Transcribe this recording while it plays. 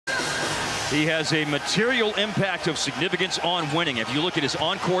He has a material impact of significance on winning. If you look at his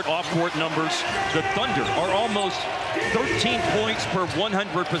on-court, off-court numbers, the Thunder are almost 13 points per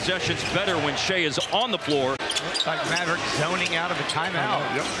 100 possessions better when Shea is on the floor. Looks like Mavericks zoning out of a timeout.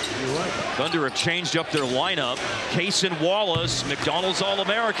 Yep, you're right. Thunder have changed up their lineup. Cason Wallace, McDonald's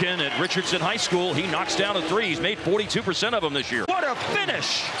All-American at Richardson High School. He knocks down a three. He's made 42% of them this year. What a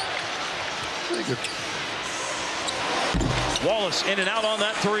finish! Wallace in and out on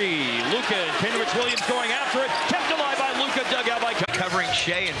that three. Luka and Kenrich Williams going after it. Kept alive by Luka, dug out by covering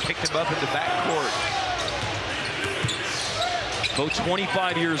Shea and picked him up in the backcourt. Both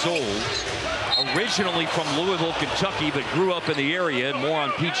 25 years old. Originally from Louisville, Kentucky, but grew up in the area. More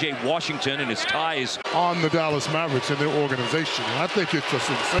on P.J. Washington and his ties on the Dallas Mavericks and their organization. And I think it's a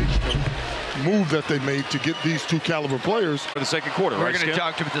sensational move that they made to get these two caliber players for the second quarter. We're going to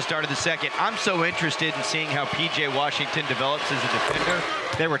talk to him at the start of the second. I'm so interested in seeing how P.J. Washington develops as a defender.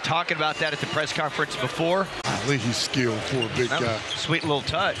 They were talking about that at the press conference before. I think he's skilled for a big guy. Sweet little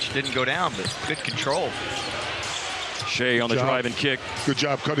touch. Didn't go down, but good control. Shea on the drive and kick. Good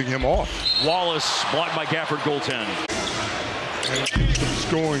job cutting him off. Wallace blocked by Gafford, goaltend. And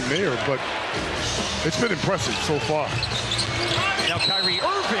scoring there, but it's been impressive so far. Now Kyrie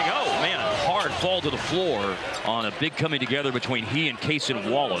Irving, oh man, hard fall to the floor on a big coming together between he and Cason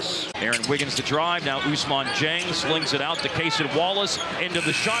Wallace. Aaron Wiggins the drive, now Ousmane Dieng slings it out to Cason Wallace into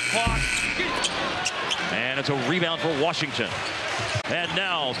the shot clock. And it's a rebound for Washington. And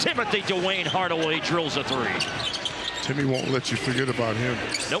now Timothy Dwayne Hardaway drills a three. Timmy won't let you forget about him.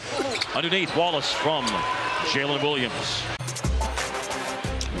 Nope. Underneath, Wallace from Jalen Williams.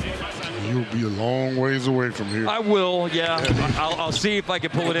 You'll be a long ways away from here. I will, yeah. I'll see if I can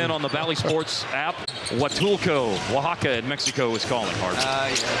pull it in on the Valley Sports app. Huatulco, Oaxaca in Mexico is calling hard.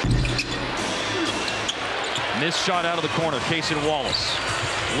 Yeah. Missed shot out of the corner, Cason Wallace.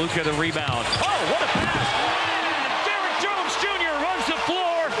 Luka the rebound. Oh, what a pass! And Derrick Jones Jr. runs the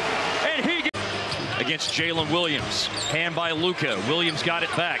floor, and he against Jalen Williams. Hand by Luka. Williams got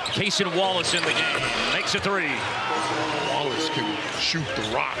it back. Cason Wallace in the game. Makes a three. Wallace can shoot the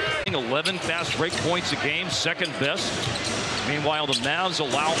rock. 11 fast break points a game, second best. Meanwhile, the Mavs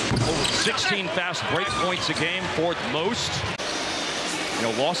allow over 16 fast break points a game, fourth most. You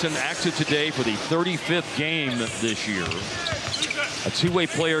know, Lawson active today for the 35th game this year. A two-way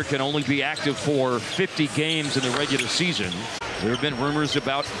player can only be active for 50 games in the regular season. There have been rumors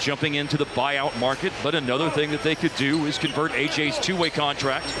about jumping into the buyout market, but another thing that they could do is convert AJ's two-way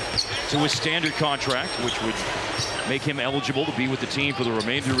contract to a standard contract, which would make him eligible to be with the team for the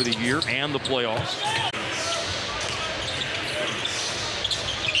remainder of the year and the playoffs.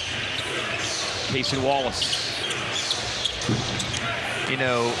 Cason Wallace. You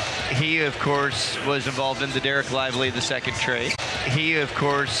know, he, of course, was involved in the Derek Lively the second trade. He, of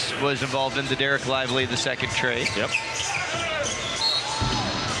course, was involved in the Derek Lively the second trade. Yep.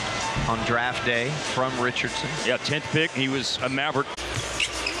 On draft day from Richardson. Yeah, 10th pick. He was a Maverick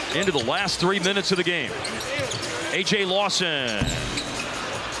into the last 3 minutes of the game. A.J. Lawson.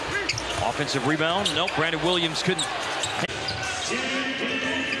 Offensive rebound. Nope, Brandon Williams couldn't.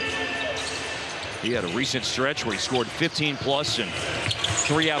 He had a recent stretch where he scored 15 plus in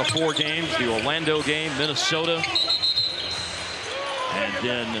 3 out of 4 games. The Orlando game, Minnesota. And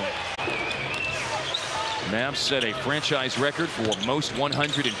then Mavs set a franchise record for most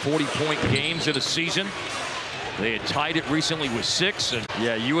 140-point games in a season. They had tied it recently with 6. And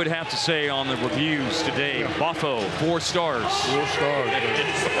yeah, you would have to say on the reviews today, Buffo, 4 stars. 4 stars.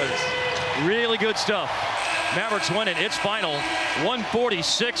 Really good stuff. Mavericks win it. It's final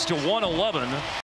 146-111.